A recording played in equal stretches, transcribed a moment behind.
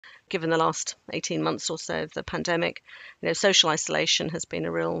given the last 18 months or so of the pandemic, social isolation has been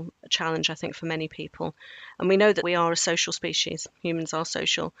a real challenge, I think, for many people. And we know that we are a social species. Humans are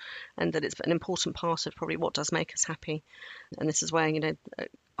social, and that it's an important part of probably what does make us happy. And this is where,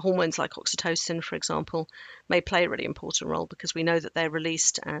 hormones like oxytocin, for example, may play a really important role because we know that they're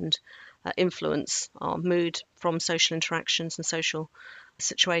released and influence our mood from social interactions and social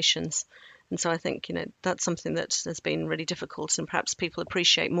situations. And so I think, that's something that has been really difficult, and perhaps people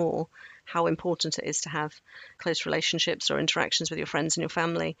appreciate more how important it is to have close relationships or interactions with your friends and your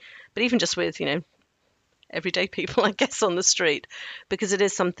family, but even just with, everyday people, I guess, on the street, because it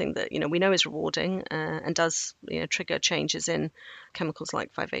is something that, we know is rewarding and does, trigger changes in chemicals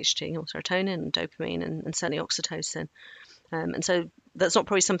like 5-HT or serotonin and dopamine and certainly oxytocin. And so that's not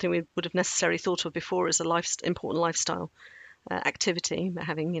probably something we would have necessarily thought of before as a important lifestyle activity,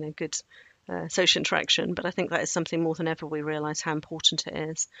 having, good social interaction. But I think that is something more than ever we realise how important it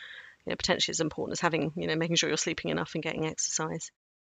is. Potentially as important as having, making sure you're sleeping enough and getting exercise.